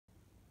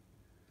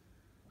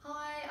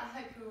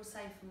you're all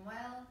safe and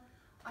well.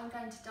 I'm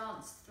going to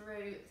dance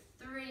through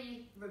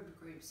 3 Rumba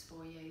groups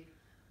for you.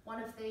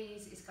 One of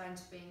these is going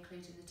to be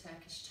including the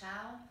Turkish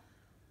Towel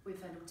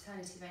with an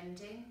alternative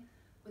ending.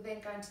 We're then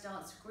going to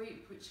dance a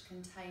group which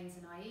contains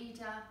an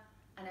Aida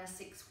and our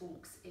 6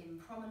 walks in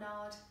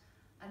promenade.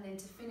 And then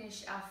to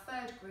finish, our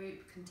 3rd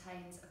group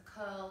contains a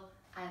curl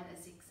and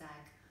a zigzag.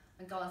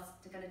 And guys,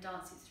 they're going to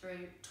dance it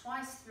through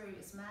twice through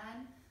as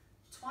man,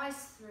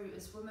 twice through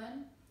as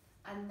woman,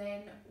 and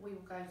then we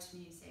will go to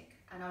music.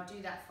 And I'll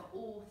do that for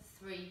all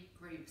 3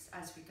 groups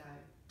as we go,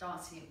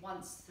 dancing it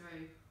once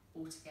through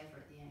all together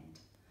at the end.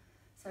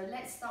 So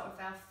let's start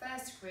with our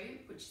first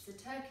group, which is the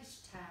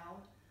Turkish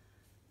Towel,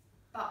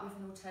 but with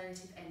an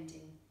alternative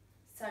ending.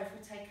 So if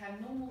we take our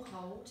normal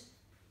hold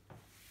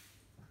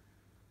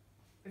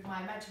with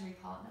my imaginary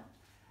partner.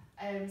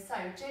 So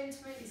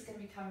gentleman is going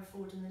to be coming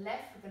forward on the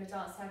left. We're going to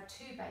dance our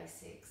 2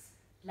 basics.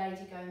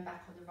 Lady going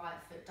back on the right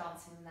foot,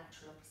 dancing the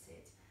natural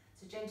opposite.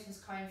 So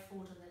gentleman's coming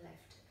forward on the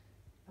left.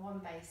 And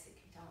 1 basic,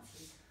 he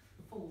dances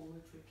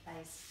forward,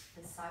 replace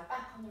the side.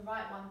 Back on the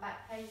right, 1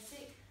 back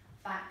basic,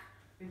 back,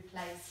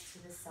 replace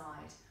to the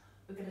side.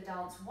 We're going to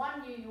dance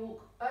 1 New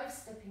York, both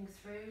stepping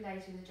through,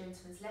 lady and the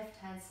gentleman's left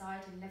hand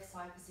side in left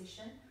side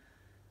position.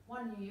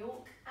 1 New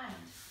York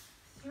and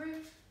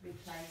through,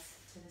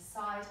 replace to the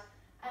side.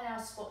 And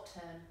our spot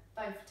turn,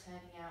 both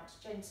turning out,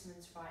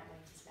 gentleman's right,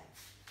 lady's left.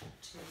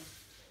 2,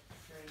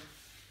 3,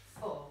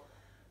 4.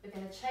 We're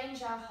going to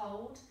change our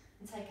hold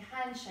and take a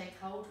handshake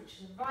hold, which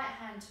is a right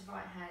hand to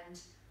right hand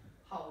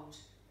hold.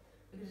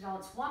 We're going to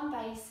dance 1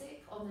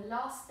 basic. On the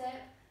last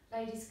step,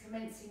 lady's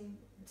commencing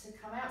to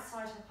come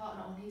outside her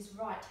partner on his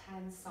right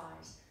hand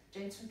side.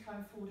 Gentleman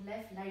coming forward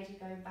left, lady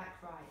going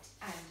back right.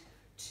 And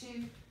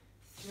 2,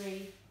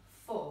 3,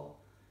 4.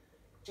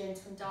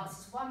 Gentleman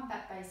dances 1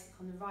 back basic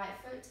on the right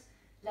foot.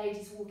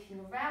 Lady's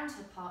walking around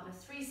her partner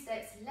 3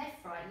 steps,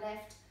 left, right,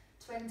 left,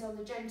 to end on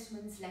the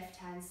gentleman's left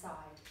hand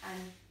side.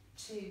 And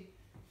 2,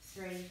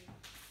 3,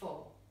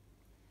 4.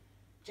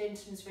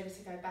 Gentleman's ready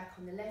to go back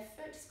on the left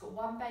foot. He's got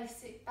 1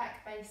 basic,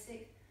 back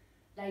basic.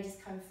 Ladies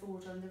come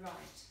forward on the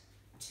right.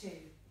 2,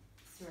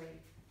 3,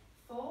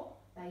 4.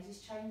 Ladies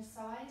change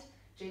side.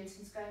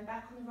 Gentleman's going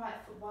back on the right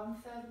foot, 1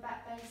 further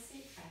back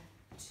basic.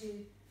 And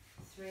 2,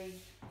 3,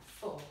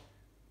 4.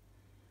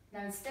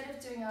 Now instead of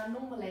doing our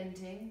normal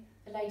ending,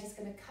 the lady's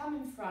going to come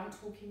in front,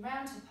 walking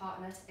round her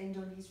partner to end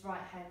on his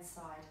right hand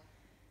side.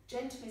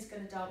 Gentleman's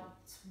going to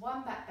dance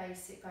 1 back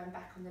basic, going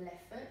back on the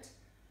left foot.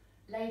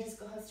 Lady's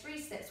got her 3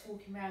 steps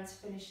walking round to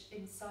finish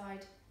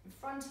inside, in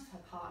front of her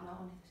partner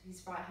on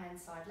his right hand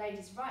side.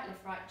 Ladies right,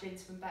 left, right,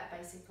 gentleman back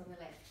basic on the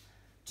left.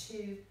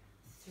 2,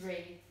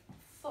 3,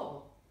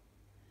 4.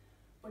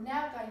 We're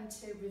now going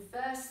to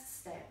reverse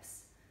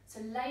steps. So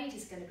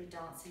lady's going to be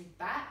dancing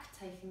back,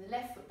 taking the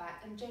left foot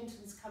back, and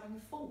gentleman's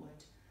coming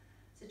forward.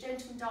 So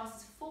gentleman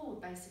dances forward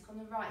basic on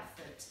the right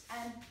foot,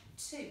 and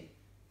 2,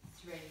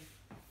 3,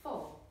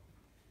 4.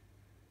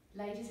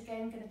 Ladies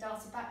again going to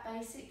dance a back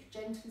basic,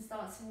 gentleman's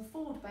dancing a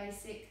forward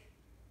basic,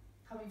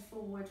 coming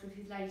forward with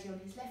his lady on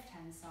his left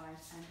hand side,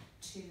 and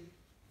 2,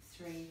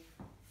 3,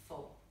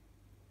 4.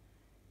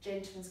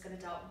 Gentleman's going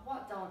to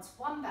dance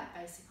 1 back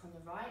basic on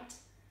the right,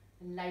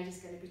 and lady's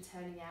going to be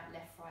turning out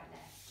left, right,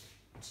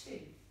 left. 2,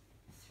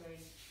 3,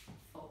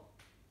 4.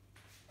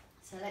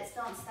 So let's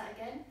dance that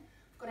again.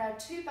 We've got our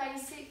 2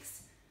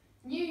 basics,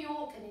 New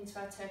York and into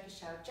our Turkish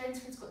Towel.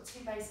 Gentleman's got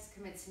 2 basics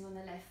commencing on the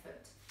left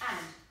foot.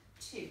 And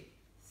 2,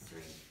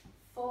 3,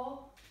 4,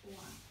 1,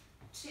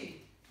 2,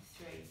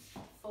 3,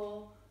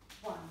 4,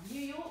 1.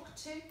 New York,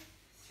 2,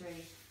 3,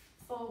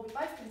 4. We're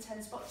both going to turn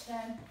a spot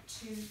turn.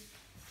 2,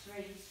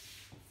 3,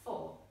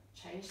 4.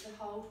 Change the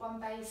hold,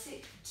 1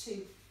 basic,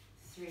 2,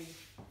 3,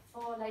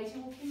 4. Lady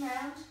walking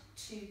round,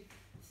 2,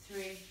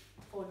 3,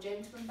 4.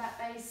 Gentleman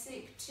back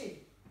basic, 2,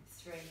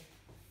 3,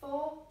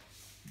 4,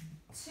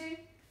 2,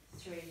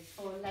 3,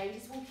 4.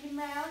 Ladies walking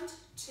round,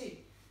 2,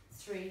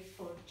 3,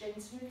 4.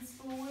 Gentlemen's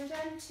forward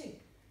and 2,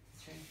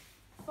 3,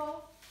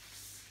 4,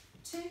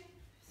 2,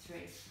 3,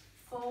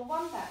 4.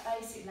 1 back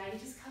basic.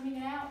 Ladies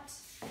coming out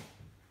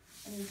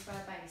and into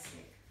our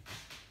basic.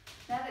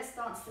 Now let's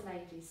dance the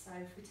ladies. So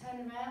if we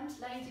turn around,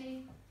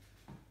 lady,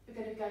 we're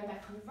going to go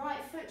back on the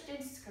right foot.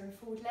 Gentleman's coming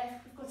forward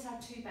left. We've got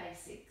our 2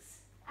 basics.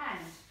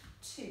 And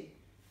 2,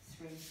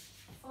 3,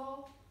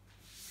 4,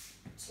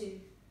 2,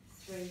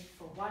 3,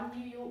 4. 1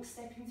 New York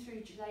stepping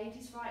through,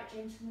 ladies right,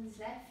 gentleman's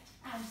left,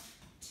 and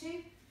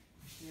 2,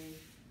 3,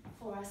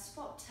 4. Our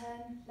spot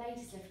turn,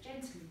 ladies left,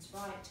 gentleman's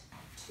right,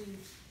 2,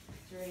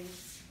 3,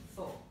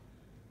 4.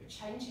 We're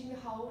changing the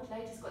hold,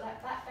 ladies got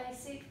that back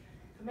basic,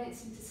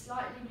 commencing to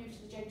slightly move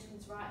to the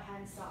gentleman's right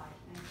hand side,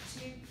 and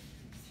 2,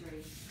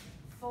 3,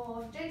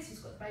 4. Gentleman's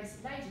got the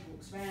basic, lady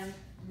walks round,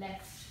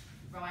 left,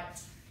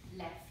 right,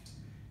 left.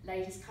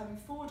 Ladies coming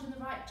forward on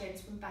the right,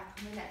 gentleman back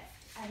on the left,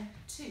 and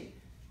 2,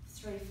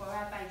 3, 4,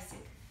 our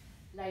basic.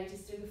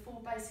 Ladies do the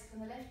full basic on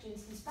the left,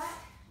 gentleman's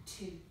back,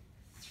 2,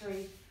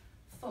 3,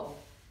 4.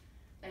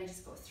 Ladies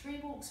got 3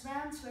 walks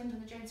round to end on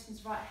the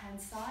gentleman's right hand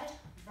side,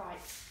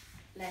 right,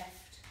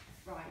 left,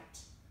 right.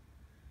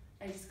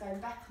 Ladies going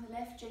back on the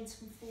left,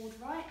 gentlemen forward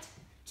right,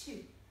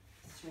 2,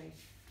 3,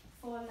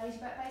 4, lady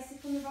back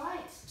basic on the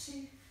right,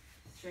 2,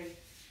 3,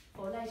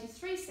 4, ladies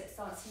 3 steps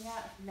dancing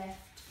out,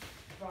 left,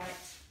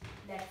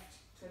 right, left,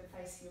 to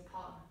facing your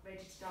partner, ready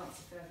to dance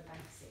a further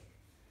basic.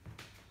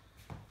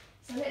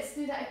 So let's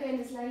do that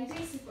again as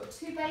ladies. We've got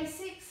 2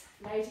 basics,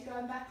 lady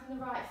going back on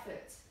the right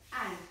foot,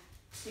 and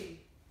 2,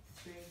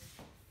 3,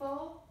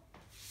 4,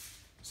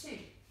 2,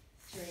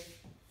 3,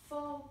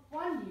 4,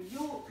 1 New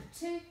York,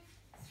 2,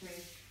 3,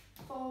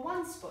 4,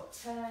 1 spot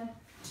turn,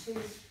 2,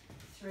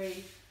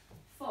 3,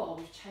 4.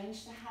 We've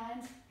changed the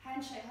hand,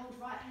 handshake hold,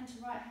 right hand to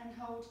right hand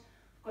hold.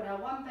 We've got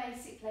our 1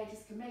 basic,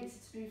 ladies commence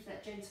to move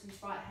that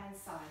gentleman's right hand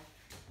side.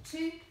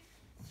 2,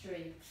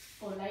 3,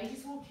 4,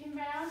 ladies walking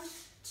round,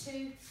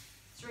 2,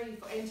 3,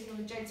 4, entering on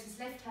the gentleman's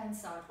left hand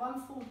side,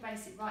 1 forward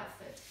basic right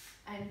foot,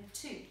 and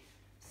 2,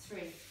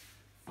 3,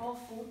 4,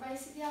 forward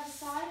basic the other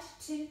side,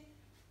 2,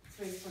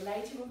 3, 4,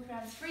 lady walking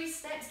around 3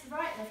 steps, the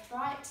right, left,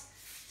 right,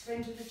 to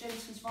enter the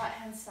gentleman's right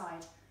hand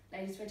side.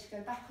 Ladies ready to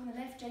go back on the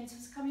left,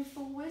 gentleman's coming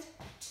forward,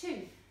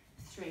 2,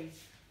 3,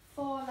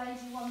 4,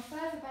 lady 1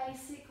 further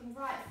basic on the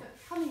right foot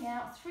coming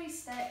out, 3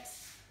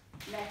 steps,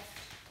 left,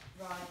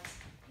 right,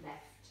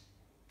 left.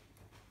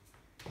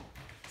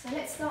 So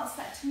let's dance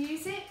that to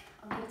music.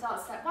 I'm going to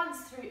dance that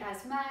once through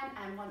as man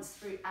and once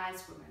through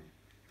as woman.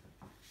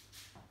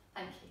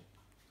 Thank you.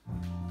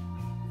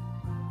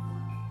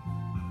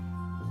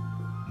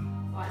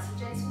 Right, so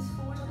gentlemen's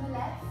forward on the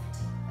left.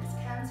 Let's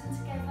count them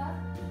together.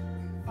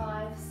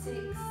 5,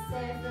 6,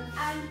 7,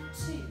 and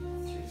 2,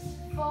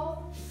 3,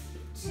 4.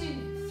 2,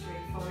 3,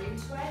 4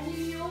 into our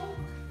New York.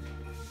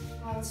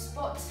 1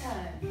 spot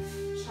turn.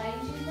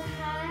 Changing the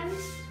hand.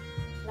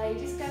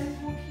 Ladies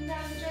going walking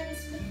down the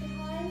gentleman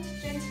behind.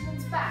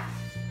 Gentleman's back.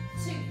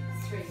 2,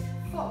 3,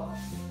 4.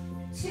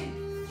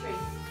 2, 3,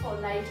 4.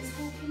 Ladies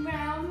walking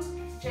round.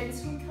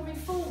 Gentleman coming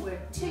forward.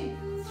 2, 3,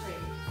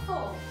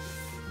 4.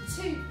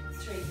 2,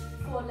 3,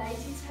 4.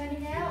 Lady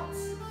turning out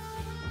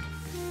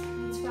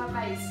into our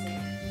basic.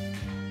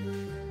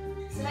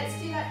 So let's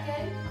do that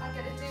again. I'm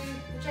going to do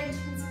the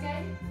gentleman's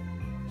again.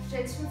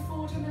 Gentleman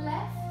forward on the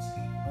left.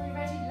 Are we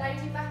ready?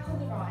 Lady back on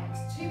the right.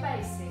 2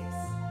 basics.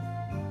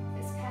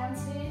 Let's count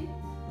in.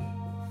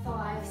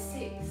 5,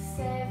 6,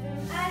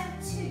 7,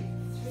 and 2,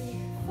 3,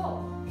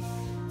 4.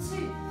 2,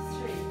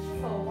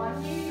 3, 4.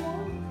 1 New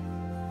York.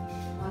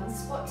 1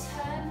 spot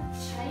turn.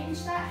 Change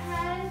that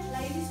hand.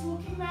 Ladies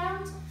walking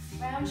round.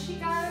 Round she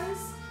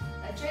goes.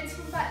 A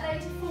gentleman back,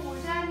 lady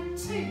forward, and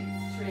 2,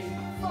 3,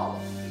 4.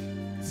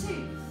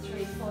 2,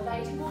 3, 4.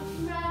 Lady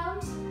walking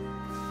round.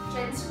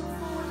 Gentleman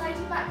forward,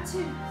 lady back, 2,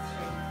 3,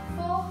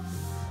 4.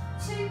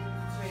 2, 3,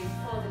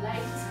 4. The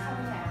lady's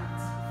coming out.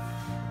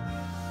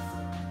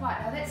 Right,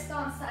 now let's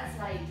dance that as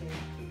lady.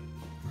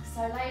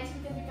 So lady,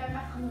 we're going to be going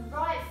back on the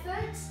right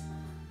foot.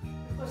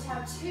 We've got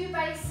our 2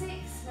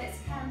 basics. Let's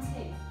count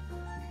in.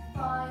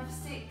 5,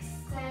 6,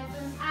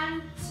 7,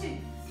 and 2, 3,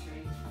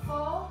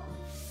 4.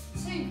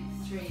 2,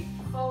 3,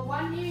 4.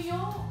 1 New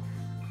York.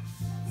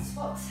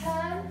 Spot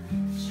turn.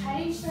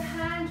 Change the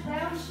hand.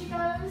 Round she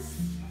goes.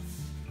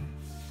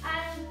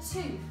 And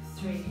 2,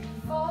 3,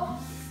 4.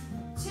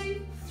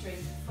 2, 3,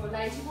 4.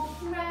 Lady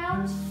walking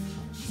round.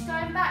 She's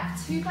going back.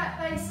 2 back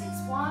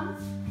basics. 1,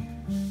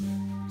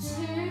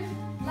 2.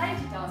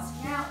 Lady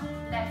dancing out.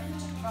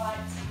 Left, right,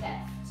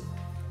 left.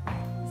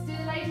 Let's do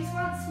the ladies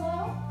once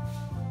more.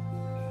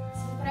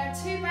 So we've got our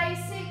 2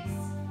 basics.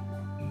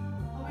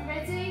 Are we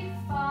ready?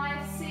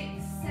 5, 6,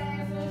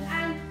 7,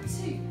 and 2,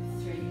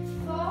 3,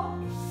 4.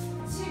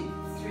 2,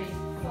 3,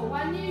 4.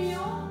 1 New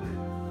York.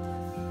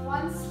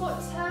 1 spot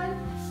turn.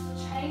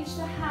 Change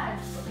the hand.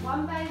 We've got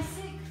 1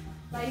 basic.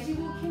 Lady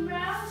walking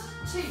round.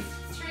 2,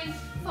 3,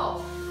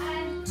 4.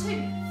 And 2, 3,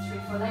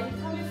 4. Lady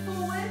coming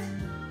forward.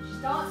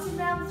 She's dancing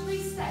round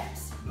 3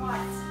 steps.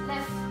 Right,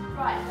 left,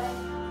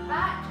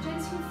 back.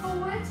 Gentleman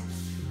forward.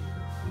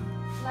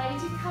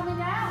 Lady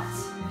coming out.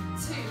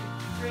 2,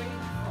 3,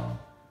 4.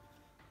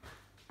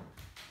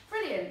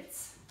 Brilliant.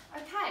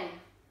 Okay,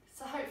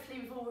 so hopefully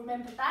we've all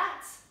remembered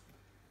that.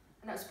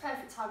 And that was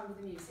perfect timing with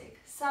the music.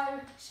 So,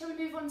 shall we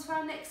move on to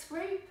our next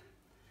group?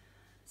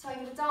 So I'm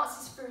going to dance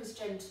this through as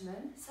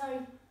gentlemen.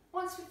 So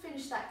once we've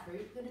finished that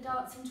group, we're going to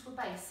dance into a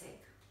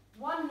basic.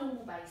 1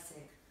 normal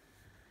basic.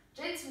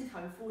 Gentleman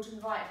coming forward on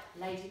the right,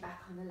 lady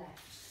back on the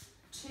left.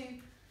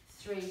 2,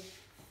 3,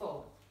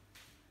 4.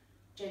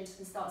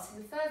 Gentleman's dancing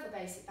the further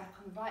basic back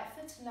on the right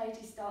foot, and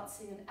ladies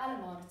dancing an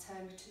Alemana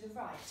turn to the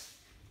right.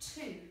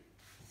 2,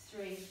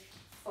 3,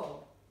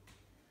 4.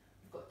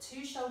 We've got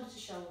 2 shoulder to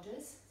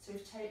shoulders, so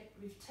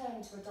we've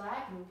turned to a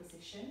diagonal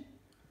position.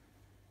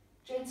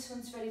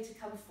 Gentleman's ready to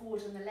come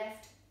forward on the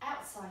left,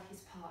 outside his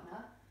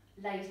partner,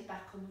 lady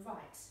back on the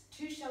right.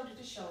 2 shoulder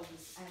to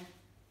shoulders, and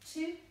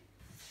 2,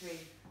 3,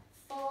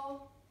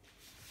 4,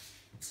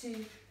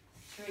 2,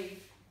 3,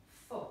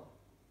 4.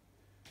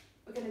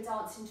 We're going to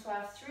dance into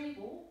our 3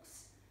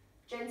 walks.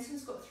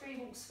 Gentleman's got 3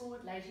 walks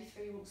forward, lady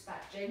 3 walks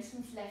back.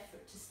 Gentleman's left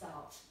foot to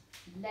start.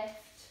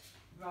 Left,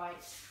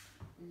 right,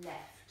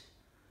 left.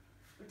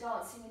 We're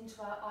dancing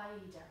into our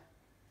Aida.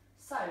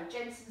 So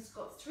gentleman's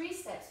got 3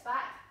 steps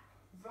back,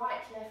 right,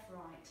 left,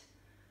 right.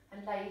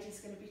 And lady's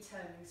going to be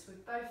turning, so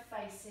we're both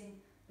facing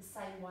the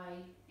same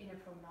way in a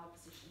promenade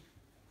position.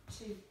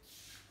 2,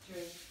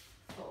 3,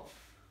 4.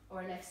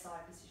 Or a left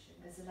side position,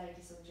 as the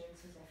lady's on the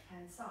gentleman's left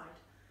hand side.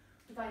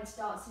 We're going to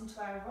dance into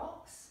our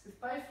rocks. We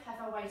both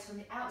have our weight on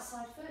the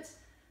outside foot.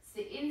 So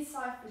the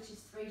inside foot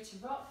is 3 to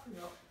rock.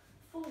 We rock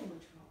forward,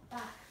 rock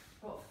back,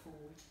 rock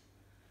forward.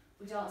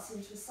 We dance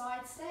into a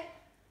side step.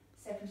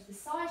 Step into the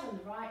side on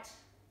the right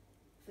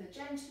for the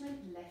gentleman,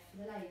 left for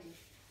the lady.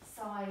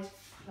 Side,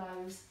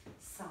 close,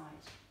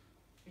 side.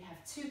 We have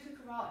 2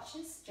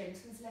 cucarachas.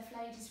 Gentleman's left,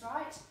 lady's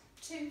right.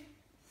 2,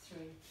 3,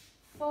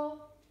 4.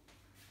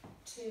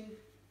 2,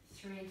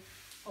 3,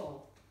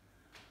 4.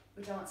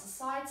 We dance a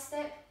side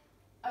step,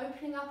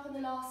 opening up on the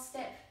last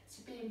step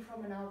to be in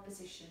promenade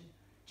position.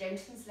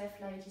 Gentleman's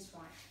left, lady's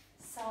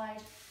right.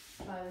 Side,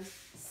 close,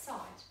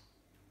 side.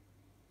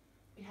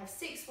 We have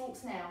 6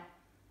 walks now.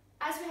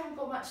 As we haven't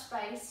got much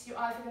space, you're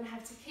either going to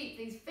have to keep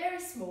these very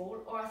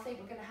small, or I think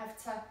we're going to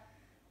have to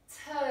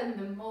turn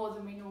them more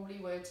than we normally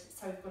would,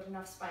 so we've got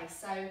enough space.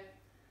 So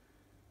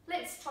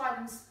let's try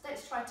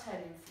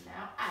turning them for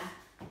now.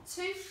 And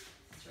 2,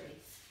 3,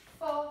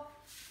 4,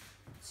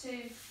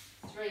 2,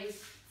 3,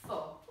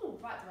 4. Oh,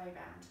 right the way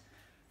round.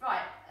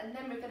 Right, and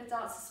then we're going to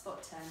dance a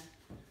spot turn.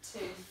 2,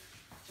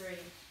 3,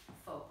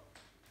 4.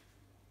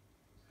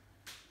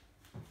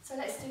 So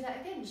let's do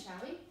that again, shall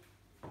we?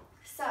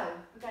 So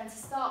we're going to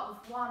start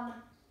with 1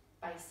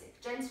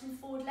 basic. Gentleman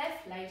forward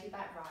left, lady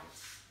back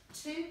right.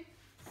 2,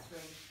 3,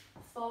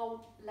 4.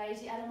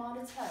 Lady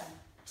Alamana turn.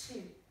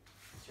 2,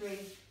 3,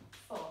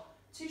 4.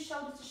 2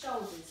 shoulder to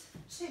shoulders.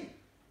 2,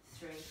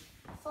 3,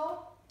 4.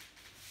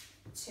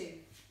 2,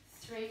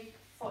 3,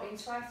 4.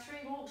 Into our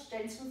 3 walks.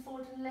 Gentleman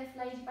forward on the left,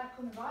 lady back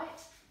on the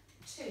right.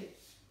 2,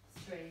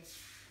 3,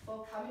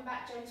 4. Coming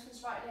back,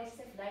 gentleman's right, lady's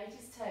left,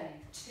 lady's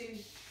turning. 2,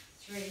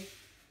 3,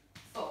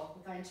 4.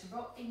 We're going to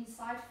rock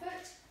inside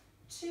foot.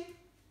 2,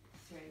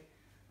 3,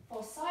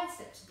 4. Side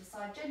step to the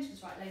side,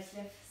 gentleman's right, lady's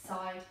left,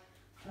 side,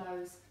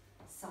 close,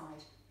 side.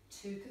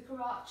 2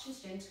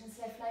 cucarachas, gentleman's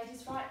left,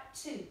 lady's right.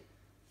 2,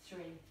 3,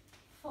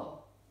 4.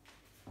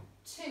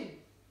 2,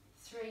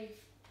 3,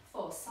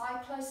 4.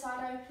 Side, close,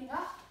 side, opening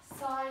up.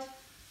 Side,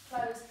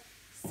 close,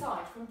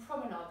 side. From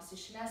promenade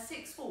position. Now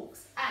 6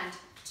 walks. And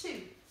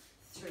 2,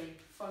 3,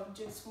 4. I'm going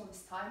to do it small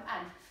this time.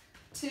 And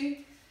 2,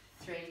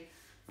 3,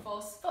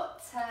 4.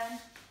 Spot turn.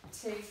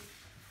 2,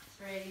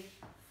 3,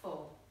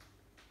 4.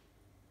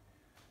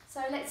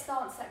 So let's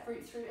dance that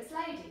group through as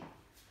lady.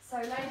 So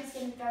lady's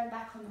going to be going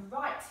back on the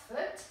right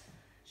foot.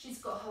 She's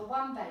got her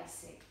 1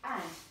 basic.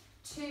 And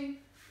 2,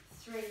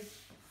 3,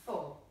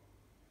 4.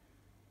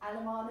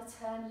 Alamana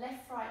turn,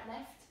 left, right,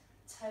 left,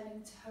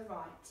 turning to her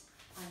right.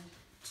 And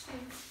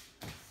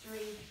 2, 3,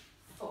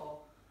 4.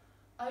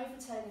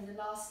 Overturning the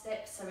last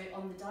step so we're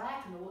on the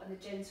diagonal and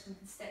the gentleman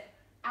can step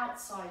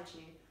outside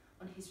you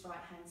on his right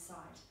hand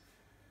side.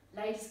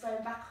 Ladies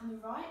going back on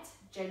the right,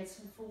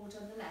 gentleman forward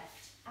on the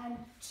left. And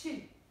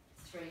 2,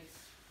 3,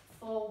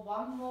 4.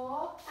 1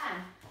 more.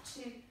 And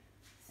 2,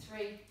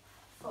 3,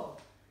 4.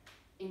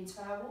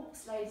 Into our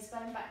walks, ladies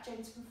going back,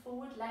 gentleman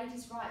forward,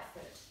 ladies right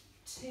foot.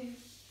 2,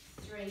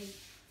 3,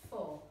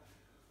 4.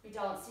 We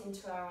dance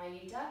into our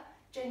Aida.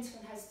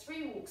 Gentleman has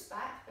 3 walks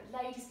back,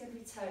 but lady's going to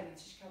be turning.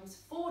 So she comes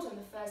forward on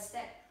the first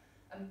step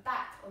and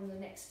back on the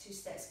next 2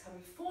 steps.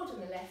 Coming forward on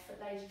the left,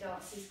 but lady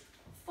dances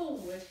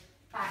forward,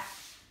 back,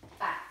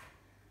 back.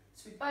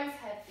 So we both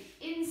have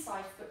the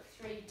inside foot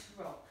 3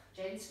 to rock.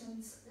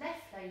 Gentleman's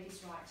left,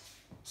 lady's right.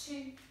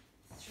 2,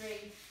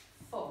 3,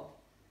 4.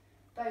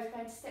 Both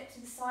going to step to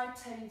the side,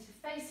 turning to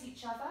face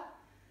each other.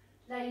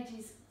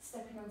 Ladies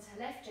stepping onto her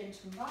left,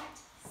 gentleman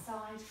right,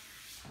 side,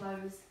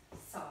 close,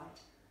 side.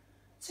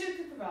 2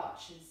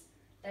 cucarachas.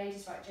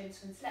 Ladies right,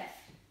 gentleman's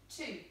left.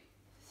 2,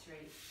 3,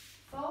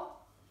 4.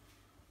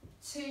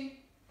 2,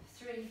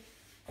 3,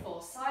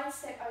 4. Side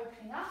step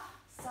opening up,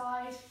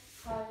 side,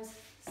 close,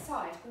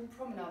 side. We're in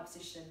promenade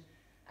position.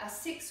 Our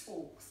 6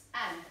 walks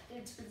and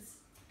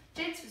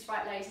gentleman's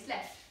right, ladies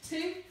left.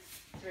 2,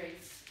 3,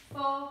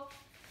 4.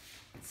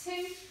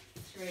 2,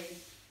 3,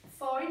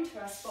 4.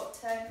 Into our spot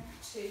turn.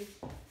 2,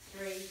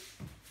 3,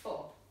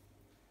 4.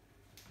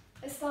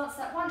 Let's dance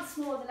that once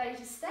more, the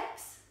ladies'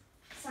 steps.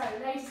 So,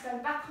 ladies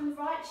going back on the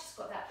right, she's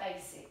got that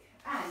basic.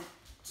 And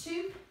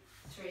 2,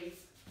 3,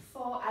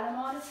 4.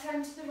 Alamana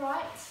turn to the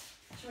right.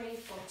 3,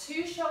 4.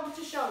 2 shoulder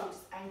to shoulders.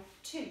 And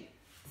 2,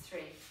 3,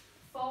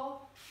 4.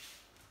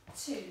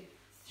 2,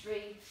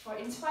 3, 4.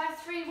 Into our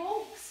 3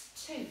 walks.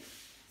 2,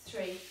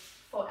 3,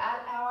 4.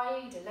 Our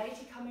Aida,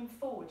 lady coming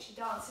forward. She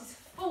dances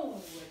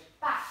forward,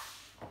 back,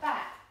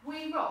 back.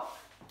 We rock.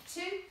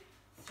 2,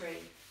 3,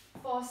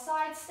 4.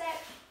 Side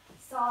step,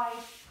 side,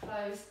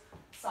 close,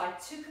 side.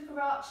 2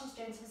 cucarachas,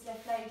 gentleman's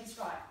left, lady's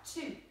right.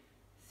 2,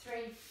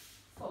 3,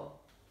 4.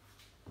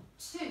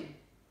 2,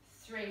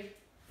 3,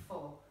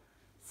 4.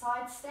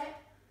 Side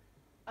step,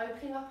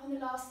 opening up on the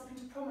last step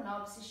into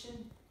promenade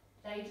position.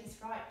 Ladies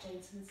right,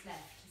 gentleman's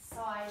left.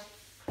 Side,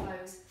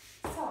 close,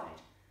 side.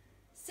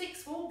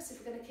 6 walks if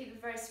we're going to keep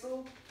it very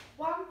small.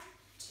 1,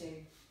 2,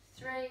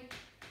 3,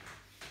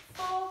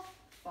 4,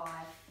 5,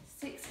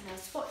 6, and now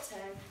spot turn,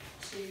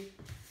 2,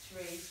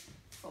 3,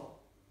 4.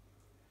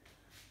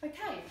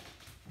 Okay,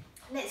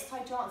 let's try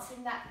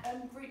dancing that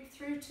group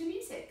through to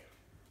music.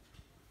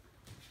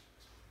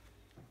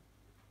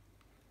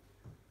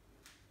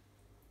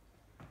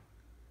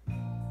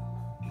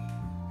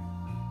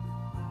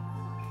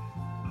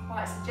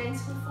 Right, so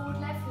gentleman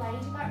forward left,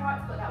 lady back right,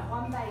 we've got that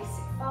one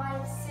basic,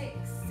 5,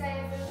 6, 7,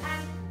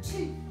 and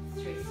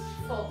 2, 3,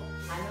 4.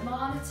 And a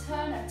minor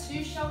turn, at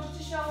 2 shoulder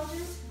to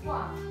shoulders,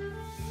 1,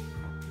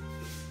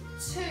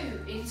 2,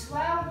 into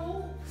our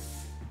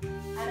walks,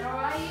 and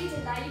our Aida,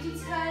 lady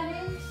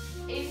turning,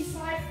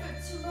 inside foot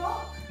to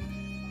rock,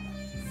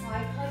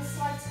 side close,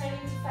 side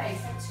turning to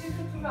face, and 2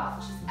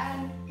 cucarachas,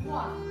 and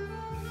 1,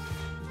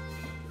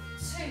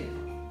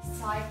 2,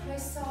 side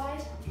close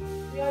side,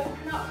 we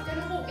open up, we're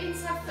going to walk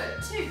inside foot,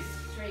 2,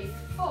 3,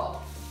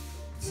 4,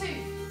 2, 3,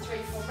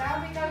 4, round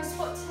we go,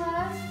 spot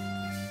turn,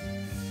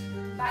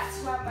 back to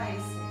our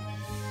basic.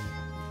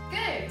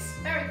 Good,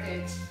 very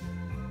good.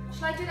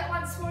 Shall I do that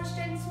once more as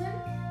gentlemen?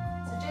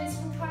 So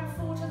gentleman coming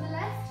forward on the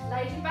left,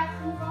 lady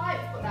back on the right,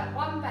 we've got that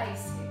one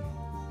basic.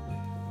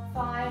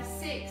 5,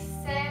 6,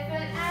 7,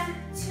 and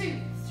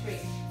 2, 3,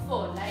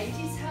 4.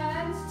 Lady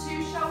turns, 2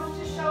 shoulder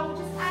to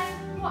shoulders,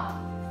 and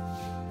 1,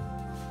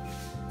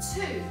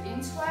 2,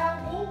 into our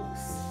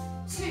walks,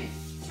 2,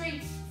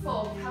 3,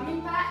 4,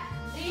 coming back,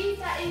 leave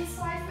that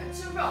inside foot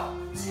to rock,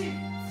 2,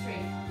 3,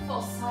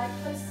 4, side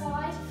close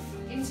side,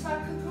 into our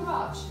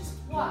cucarachas,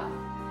 1,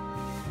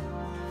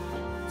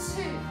 2,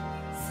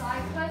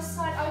 side close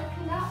side,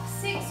 open up,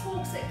 6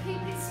 walks that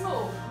keep it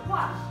small,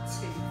 1,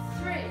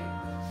 2, 3,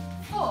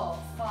 4,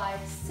 5,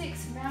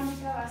 6, round we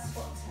go, our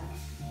spot turn.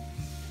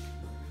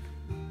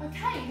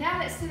 Okay, now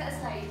let's do that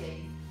as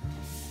lady.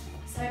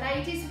 So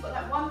ladies, we've got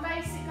that one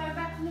basic going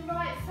back on the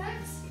right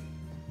foot,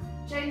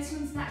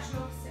 gentleman's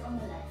natural opposite on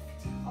the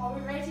left. Are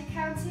we ready,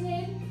 counting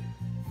in?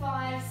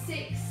 5,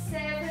 6,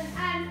 7,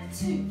 and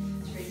 2,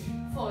 3,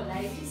 4.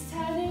 Ladies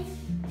turning,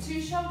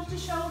 2 shoulder to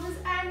shoulders,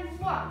 and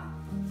 1,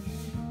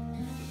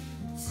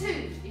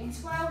 2,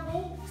 into our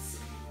walks,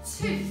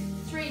 2,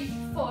 3,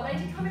 4.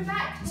 Lady coming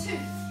back, 2,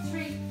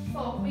 3,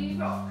 4. We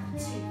rock, 2,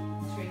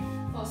 3,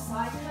 4.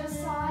 Side close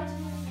side,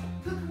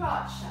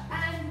 cucaracha,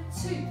 and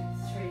 2,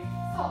 3,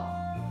 4.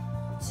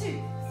 2,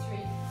 3,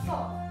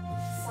 4.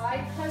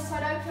 Side close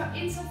side, open up,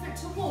 inside foot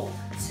to walk.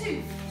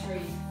 2, 3,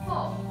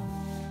 4.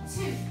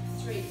 2,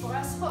 3, 4.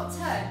 Our spot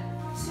turn.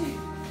 2,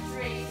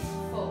 3,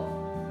 4.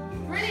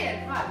 Brilliant.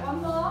 Right, one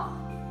more.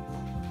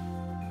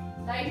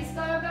 Ladies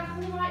going back on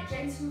the right,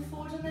 gentlemen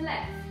forward on the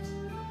left.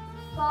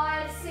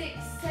 5,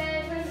 6,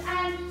 7,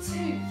 and 2,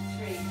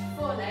 3,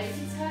 4.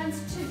 Lady turns,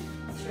 2,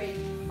 3,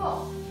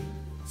 4.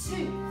 2,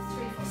 3,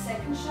 4.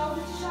 Second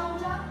shoulder to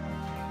shoulder.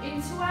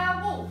 Into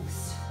our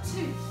walks. 2,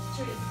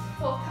 3,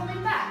 4.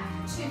 Coming back.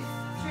 2,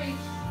 3,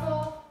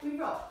 4. We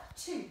rock.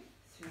 2,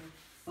 3,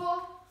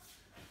 4.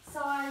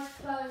 Side,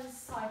 close,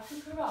 side,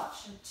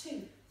 cucaracha.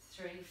 2,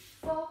 3,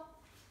 4.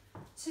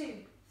 2,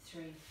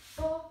 3,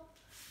 4.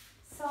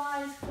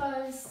 Side,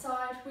 close,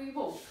 side, we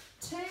walk.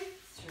 2, 3,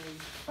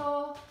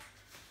 4.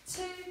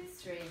 2,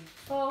 3,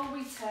 4.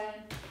 We turn.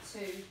 2,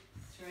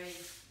 3,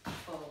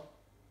 4.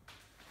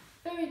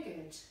 Very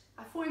good.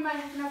 I thought we may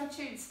have another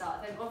tune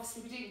start, then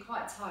obviously we didn't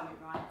quite time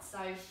it right. So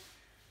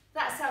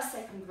that's our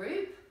second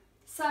group.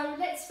 So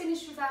let's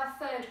finish with our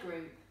third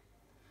group.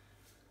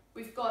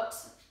 We've got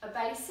a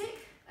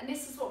basic, and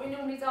this is what we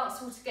normally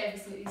dance all together,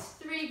 isn't it? These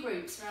 3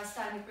 groups are our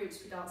standard groups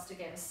we dance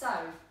together. So,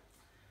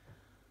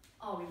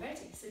 are we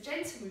ready? So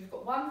gentlemen, we've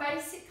got one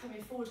basic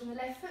coming forward on the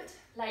left foot,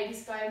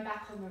 ladies going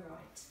back on the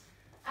right.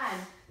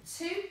 And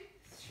 2,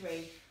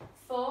 3,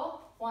 4,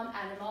 1,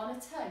 and a minor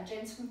turn.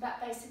 Gentlemen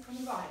back basic on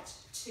the right.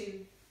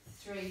 2,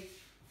 3,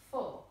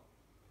 4.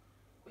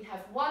 We have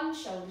 1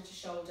 shoulder to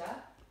shoulder,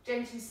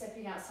 gentleman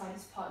stepping outside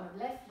his partner on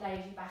the left,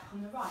 lady back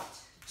on the right.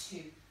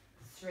 2,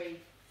 3,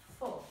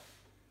 4.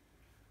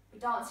 We're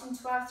dancing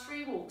to our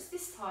 3 walks.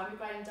 This time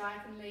we're going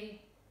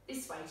diagonally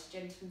this way to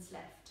gentleman's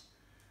left.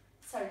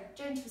 So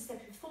gentleman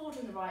stepping forward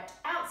on the right,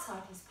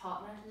 outside his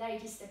partner,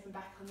 lady stepping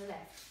back on the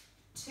left.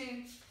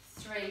 2,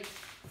 3,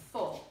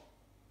 4.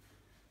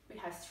 We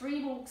have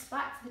 3 walks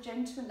back for the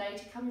gentleman,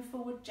 lady coming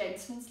forward,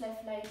 gentleman's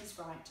left, lady's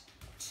right.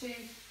 2,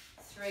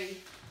 3,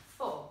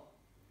 4.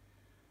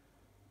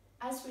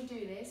 As we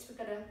do this,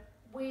 gentlemen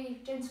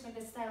going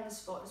to stay on the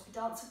spot as we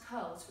dance a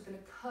curl. So we're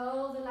going to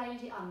curl the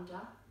lady under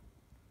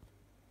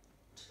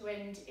to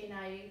end in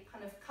a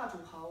kind of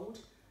cuddle hold.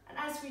 And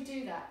as we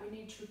do that, we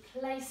need to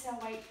place our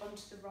weight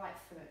onto the right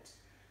foot.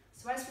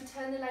 So as we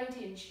turn the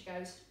lady in, she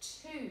goes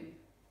 2,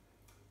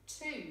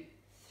 2,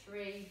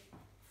 3,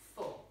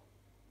 4.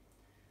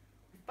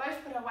 We've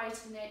both got our weight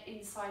on the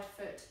inside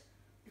foot.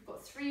 We've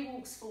got 3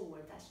 walks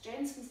forward. That's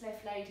gentleman's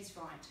left, lady's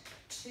right.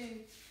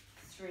 2,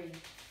 3,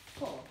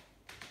 4.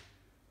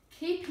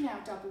 Keeping our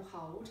double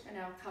hold and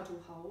our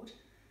cuddle hold,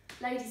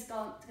 ladies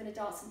going to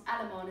dance an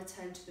Alamana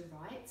turn to the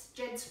right.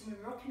 Gentlemen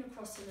rocking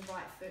across on the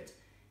right foot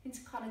into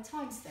kind of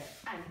time step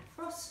and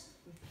cross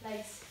with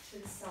place to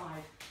the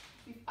side.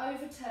 we've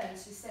overturned,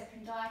 so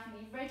stepping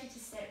diagonally, ready to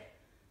step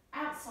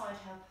outside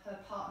her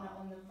partner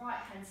on the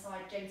right hand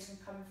side, gentleman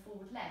coming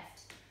forward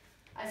left.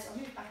 As I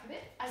move back a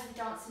bit, as we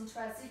dance into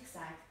our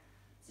zigzag.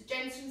 So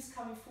gentleman's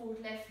coming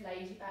forward left,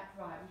 lady back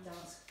right. We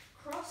dance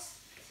cross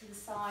to the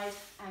side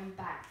and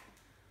back.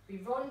 We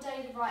ronde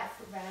the right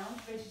foot round,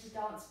 ready to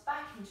dance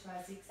back into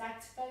our zigzag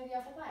to go the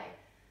other way.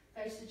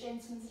 Go to the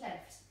gentleman's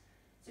left.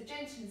 So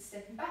gentleman's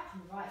stepping back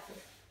on the right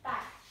foot,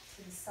 back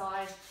to the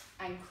side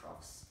and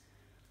cross.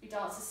 We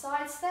dance a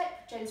side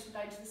step, gentleman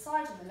going to the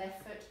side on the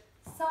left foot,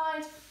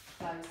 side,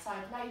 close,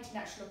 side lady,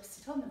 natural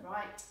opposite on the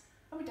right,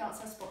 and we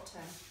dance our spot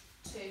turn.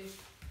 2,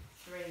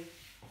 3,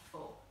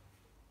 4. So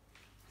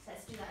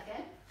let's do that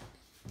again.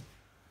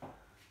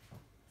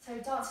 So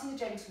dancing the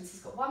gentleman, so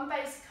he's got one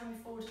basic coming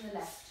forward on the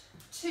left.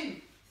 2,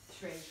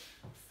 3,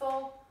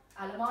 4.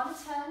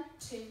 Alemana turn.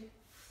 2,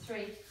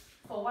 3,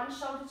 4. One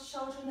shoulder to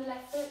shoulder on the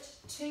left foot.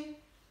 2,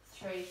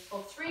 3,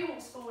 4. 3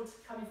 walks forward,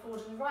 coming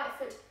forward on the right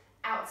foot,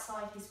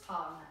 outside his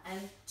partner.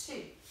 And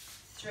 2,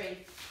 3,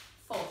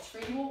 4.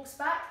 3 walks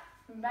back,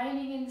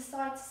 remaining in the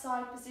side to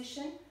side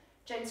position.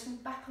 Gentleman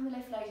back on the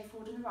left, lady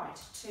forward on the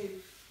right. 2,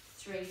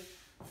 3,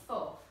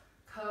 4.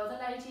 Curl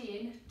the lady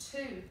in.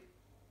 2,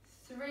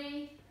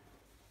 3,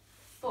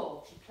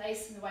 4.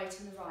 Placing the weight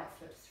on the right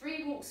foot.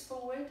 3 walks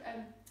forward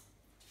and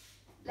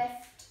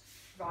left,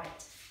 right,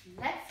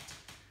 left.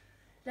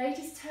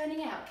 Ladies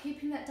turning out,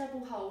 keeping that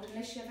double hold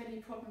unless you have any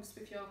problems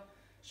with your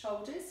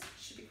shoulders.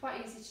 Should be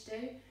quite easy to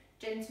do.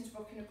 Gentleman's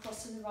rocking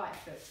across on the right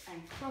foot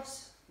and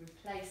cross,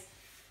 replace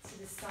to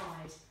the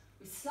side.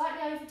 We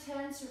slightly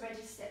overturn, so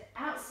ready to step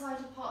outside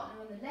your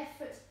partner on the left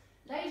foot.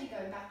 Lady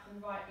going back on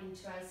the right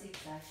into our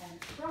zigzag and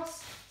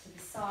cross to the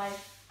side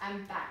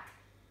and back.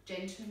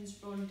 Gentleman's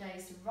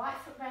rondes the right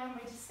foot round,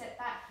 ready to step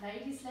back.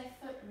 Lady's left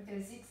foot, and we're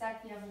going to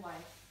zigzag the other way.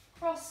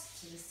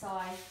 Cross to the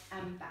side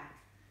and back.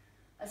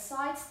 A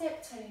side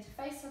step, turning to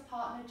face our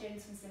partner.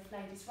 Gentleman's left,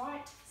 lady's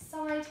right.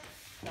 Side,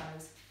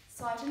 close.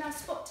 Side, and now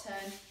spot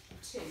turn.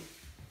 2,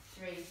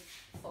 3,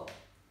 4.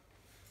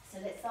 So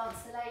let's dance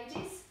the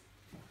ladies.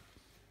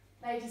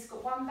 Ladies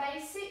got one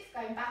basic,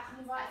 going back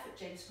on the right foot,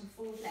 gentleman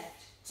forward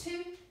left.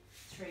 2,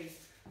 3,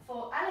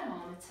 4.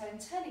 Alemana turn,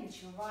 turning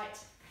to your right,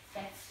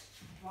 left,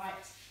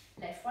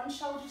 left. One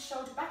shoulder to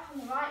shoulder back on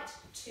the right.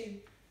 2,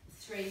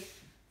 3,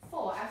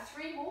 4. Our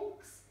 3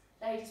 walks.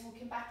 Ladies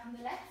walking back on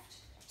the left.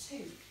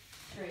 2,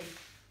 3,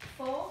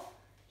 4.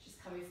 She's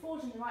coming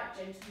forward on the right,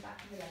 gentleman back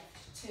on the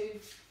left. 2,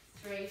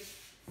 3,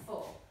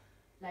 4.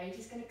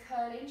 Lady's going to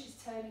curl in. She's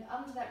turning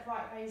under that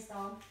right raised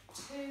arm.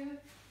 2,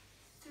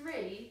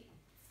 3,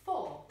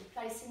 4.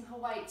 Replacing her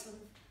weight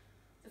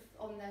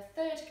on the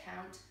third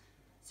count,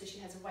 so she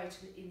has a weight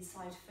on the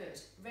inside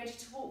foot. Ready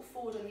to walk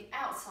forward on the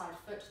outside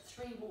foot.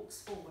 3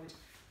 walks forward.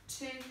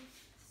 2,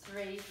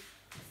 3,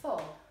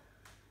 4.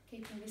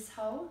 Keeping this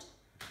hold.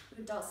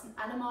 We're going to dance an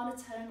Alemana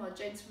turn while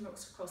gentleman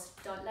rocks across.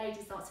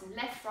 Ladies dancing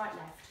left, right,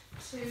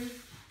 left. 2,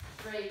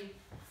 3,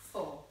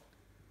 4.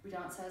 We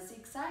dance our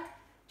zigzag.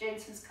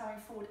 Gentleman's coming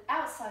forward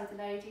outside the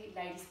lady.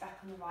 Ladies back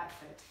on the right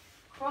foot.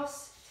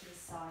 Cross to the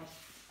side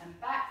and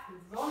back. We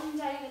ronde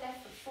the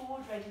left foot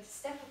forward, ready to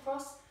step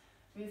across.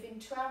 Moving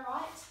to our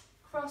right.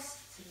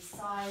 Cross to the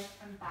side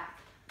and back.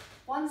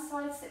 One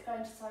side step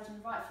going to side on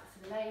the right foot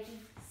for the lady.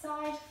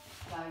 Side,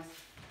 close,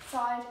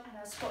 side, and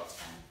our spot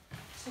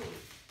turn.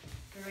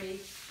 2, 3,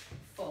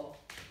 4.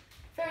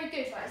 Very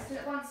good. Right, let's do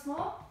it once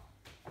more.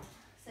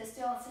 So let's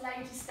dance the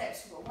lady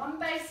steps. We've got one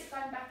basic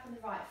going back on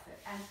the right foot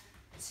and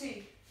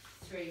 2,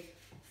 3,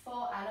 4.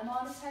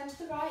 Alemana turn to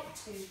the right.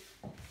 2,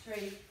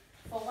 3,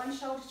 4. One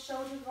shoulder to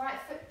shoulder with the right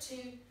foot. 2,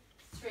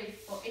 3,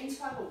 4.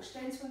 Into our walk.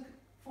 Gentleman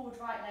forward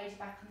right, lady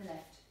back on the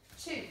left.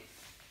 2,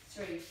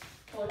 3,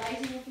 4.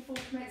 Lady walking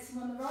forward,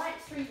 commencing on the right.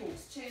 3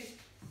 walks. 2,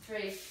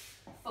 3,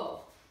 4.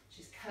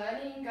 She's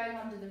curling, going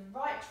under the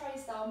right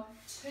raised arm.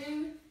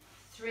 2,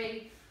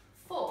 3,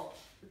 4.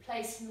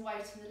 Replacing the weight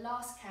on the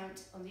last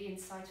count on the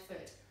inside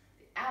foot.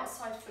 The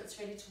outside foot's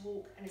ready to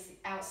walk, and it's the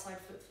outside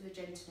foot for the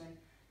gentleman.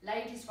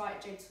 Ladies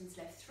right, gentleman's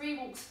left. 3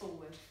 walks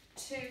forward.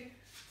 2,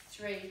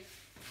 3,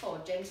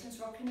 4. Gentleman's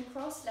rocking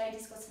across.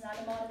 Ladies got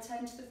an Alemana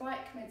turn to the right,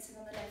 commencing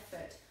on the left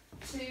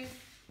foot. 2,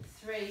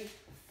 3,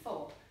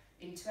 4.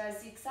 Into our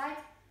zigzag.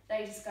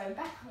 Ladies going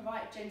back on the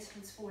right,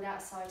 gentleman's forward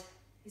outside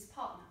his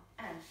partner.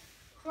 And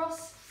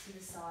cross to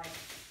the side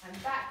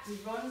and back. We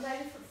ronde the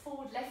foot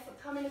forward, left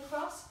foot coming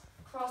across.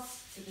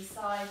 Cross to the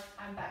side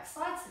and back.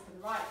 Side step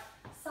on the right.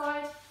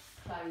 Side,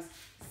 close,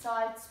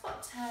 side,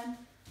 spot turn.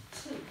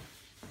 2,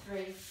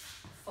 3,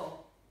 4.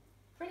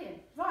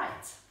 Brilliant.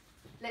 Right.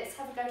 Let's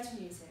have a go to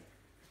music.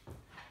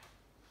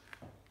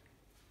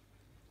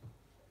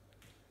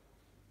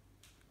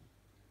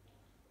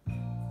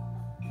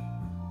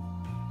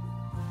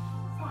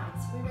 Right,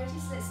 so we're ready,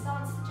 so let's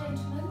dance the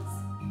gentleman's.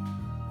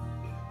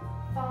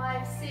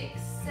 5,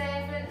 6,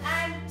 7,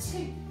 and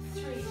 2,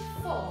 3,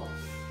 4.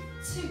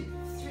 2,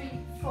 3,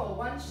 4.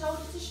 One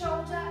shoulder to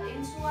shoulder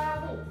into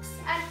our walks.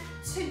 And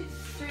 2,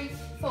 3,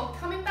 4.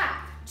 Coming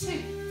back. 2,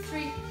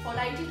 3, 4,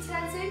 lady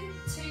turns in,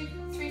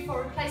 2, 3,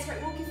 4, replace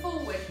rate, walking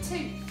forward, 2,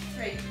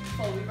 3,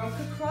 4, we rock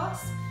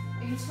across,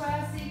 into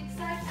our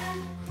zigzag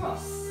and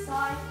cross,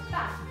 side,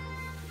 back,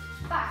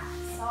 back,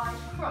 side,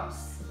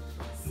 cross,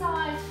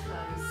 side,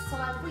 close,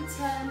 side, we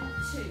turn,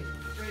 2,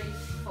 3,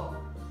 4.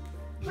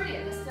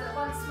 Brilliant, let's do it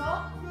once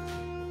more.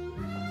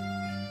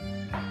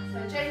 So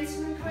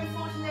gentleman coming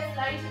forward and left,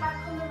 lady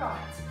back on the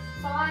right,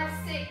 5,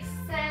 6,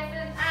 7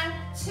 and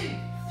 2,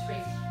 3,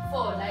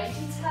 4,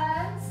 lady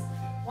turns,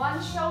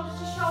 1 shoulder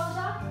to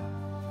shoulder,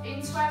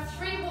 into our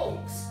 3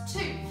 walks, 2,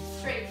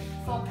 3,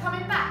 4,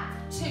 coming back,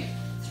 2,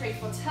 3,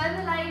 4, turn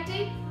the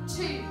lady,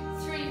 2,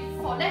 3,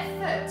 4, left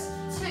foot,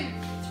 2,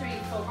 3,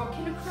 4,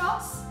 rocking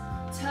across,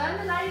 turn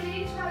the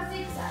lady into our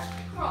zigzag,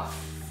 cross,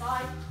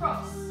 side,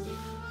 cross,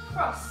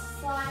 cross,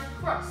 side,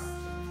 cross,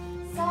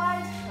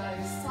 side,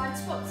 close, side,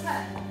 spot,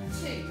 turn,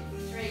 2,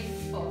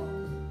 3, 4.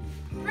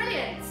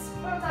 Brilliant,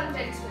 well done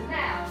gentlemen.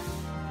 Now,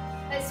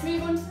 let's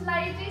move on to the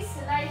ladies. So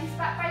ladies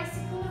back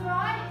basic on the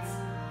right,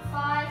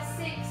 5,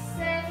 6,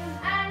 7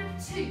 and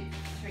 2,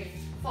 3,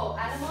 4,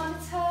 and on a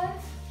turn,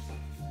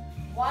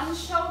 1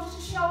 shoulder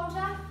to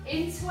shoulder,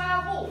 into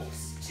our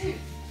walks, 2,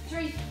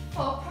 3,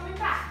 4, coming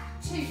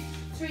back, 2,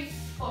 3,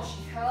 4,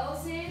 she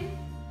curls in,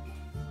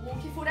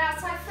 walking forward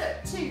outside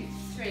foot, 2,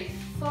 3,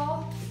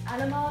 4,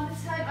 and on a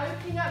turn,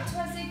 opening up to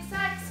our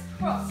zigzags,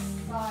 cross,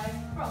 side,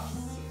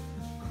 cross,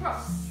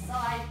 cross,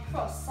 side,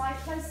 cross, side,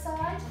 close,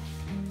 side,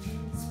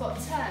 spot,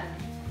 turn,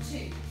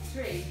 2,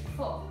 3,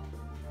 4.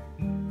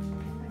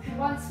 Okay,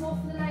 once more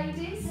for the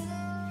ladies.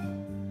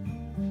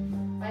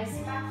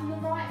 Basic back on the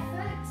right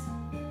foot.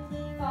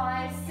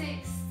 5,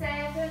 6,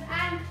 7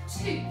 and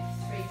 2, 3,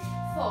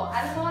 4.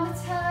 And on a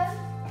turn,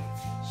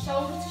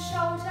 shoulder to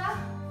shoulder,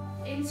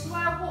 into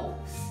our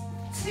walks.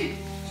 2,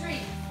 3,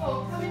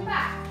 4, coming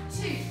back.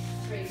 2,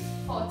 3,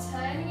 4,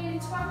 turning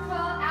into our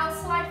curl,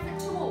 outside foot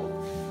to walk.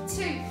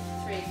 2,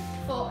 3,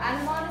 4,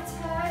 and on a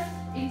turn,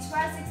 into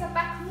our zigzag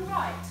back on the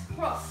right.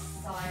 Cross,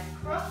 side,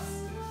 cross,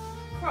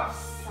 cross,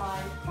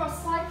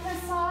 side,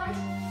 close side.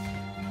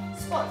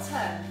 Spot,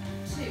 turn,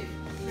 2,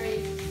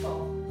 3,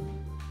 4.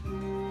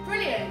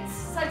 Brilliant.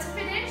 So to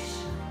finish,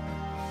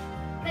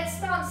 let's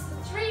dance the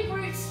 3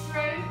 groups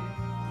through.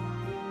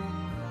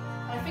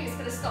 And I think it's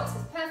going to stop, so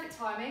it's perfect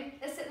timing.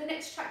 Let's let the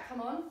next track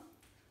come on.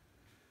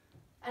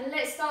 And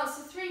let's dance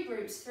the 3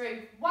 groups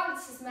through,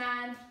 once as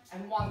man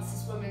and once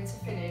as woman to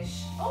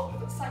finish. Oh,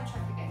 we've got the same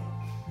track again.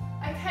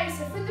 Okay,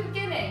 so from the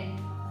beginning,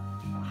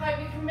 I hope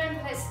you can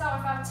remember, let's start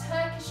with our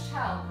Turkish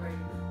Towel group.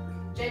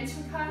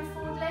 Gentleman coming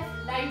forward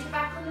left, lady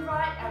back on the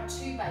right, our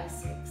 2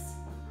 basics.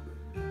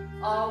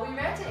 Are we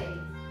ready?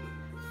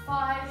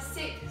 5,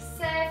 6,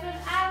 7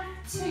 and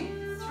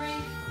 2, 3,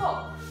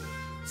 4.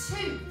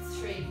 2,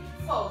 3,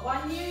 4.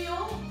 1 New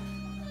York.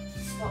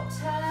 Spot,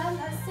 turn,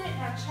 that's it.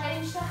 Now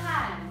change the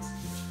hand.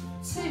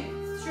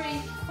 2, 3,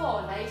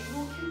 4. Lady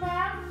walking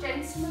round,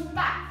 gentleman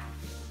back.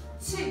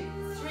 2,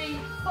 3,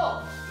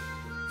 4.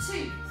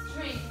 2,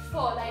 3,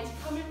 4. Lady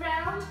coming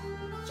round,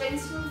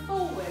 gentleman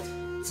forward.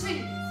 2,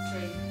 3,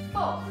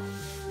 4.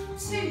 2,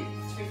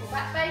 3, 4.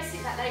 Back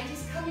basic, that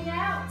lady's coming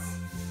out.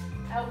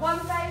 1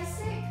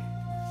 basic,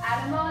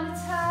 and on a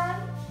turn,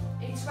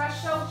 into our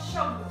shoulder to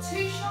shoulder.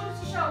 2 shoulder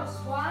to shoulders,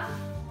 1,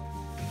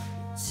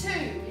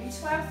 2,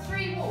 into our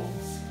 3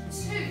 walks.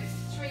 2,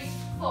 3,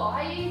 4.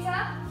 Aida,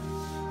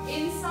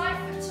 inside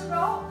foot to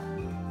rock.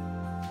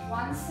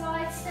 1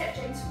 side step,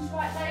 gentleman's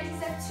right, ladies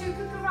left. 2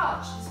 good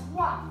garages,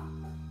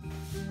 1,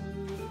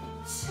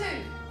 2,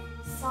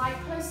 side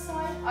close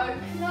side,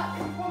 open up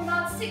in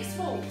promenade, 6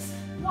 walks.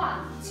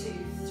 1, 2,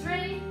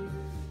 3,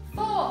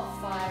 4,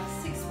 5,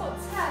 6, 4,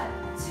 turn,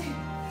 2,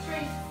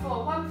 3,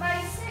 4, 1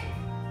 basic,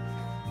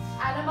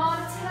 and a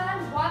turn,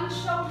 1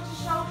 shoulder to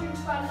shoulder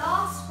into our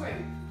last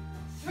group,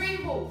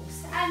 3 walks,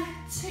 and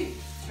 2,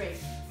 3,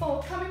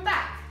 4, coming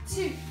back,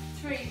 2,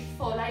 3,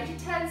 4, lady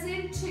turns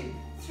in, 2,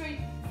 3,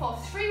 4,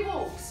 3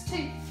 walks,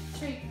 2,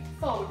 3,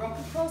 4, we rock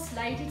across,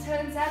 lady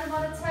turns out,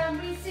 and turn,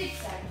 we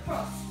zigzag,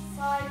 cross,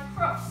 side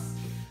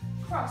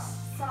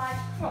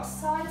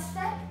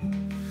step,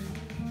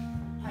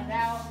 and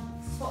now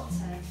spot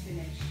turn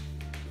finish.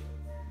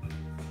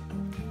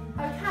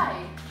 Okay,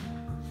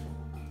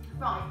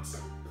 right,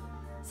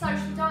 so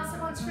should we dance at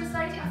once for his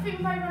lady? I think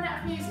we may run out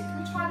of music.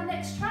 Can we try the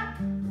next track?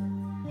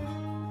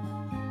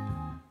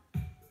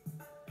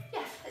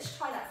 Yeah, let's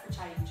try that for a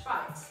change.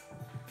 Right,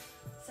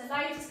 so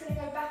lady's going to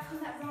go back on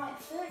that right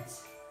foot.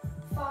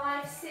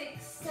 5,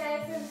 6,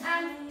 7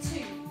 and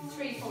 2,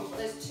 3, 4.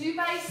 There's 2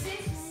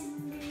 basics,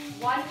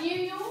 1 New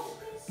York.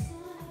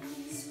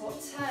 Spot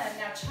turn,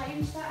 now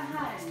change that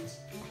hand.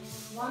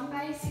 1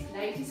 basic,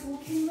 ladies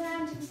walking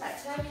round into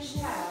that Turkish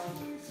towel.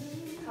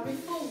 Coming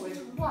forward,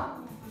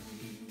 1,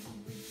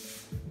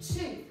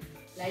 2,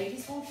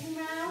 ladies walking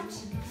round.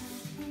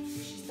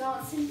 She's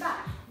dancing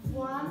back,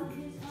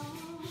 1,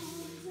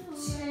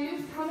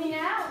 2, coming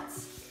out.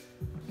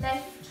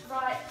 Left,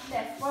 right,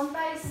 left, 1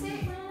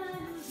 basic.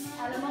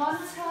 Alaman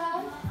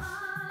turn.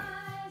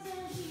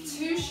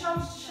 2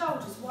 shoulder to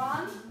shoulders,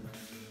 1,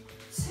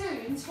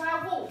 2, into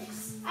our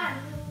walks. And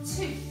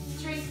 2,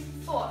 3,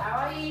 4.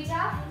 Our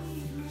Aida.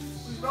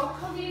 We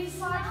rock on the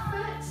inside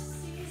foot,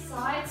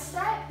 side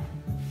step,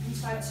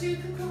 into our 2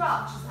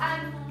 cucarachas.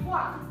 And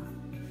 1,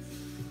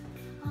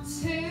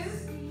 2,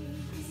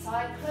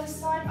 side close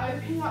side,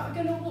 opening up, we're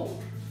going to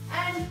walk.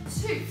 And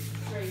 2,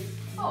 3,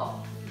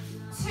 4.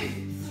 2,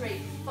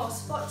 3, 4,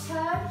 spot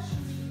turn.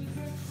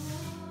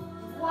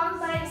 1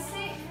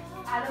 basic,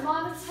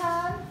 Alamana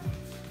turn.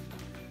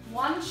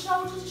 1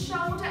 shoulder to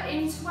shoulder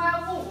into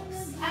our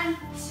walks. And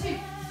 2,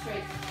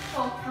 3,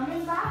 4,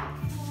 coming back.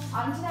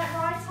 Under that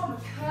right arm,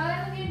 we're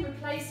curling in,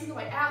 replacing the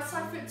weight.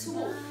 Outside foot to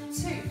walk. 2,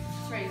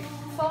 3,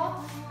 4,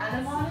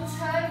 Alamana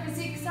turn with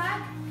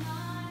zigzag.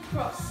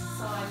 Cross,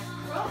 side,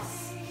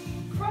 cross.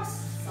 Cross,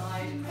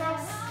 side,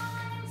 cross.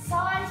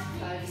 Side,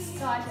 close,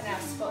 side, and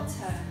our spot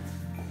turn.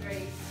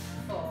 3,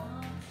 4.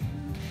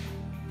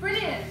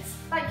 Brilliant!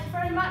 Thank you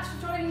very much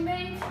for joining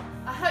me.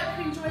 I hope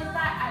you enjoyed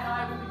that, and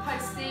I will be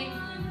posting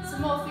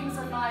some more things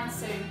online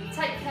soon.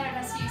 Take care and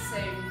I'll see you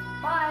soon.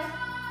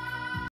 Bye!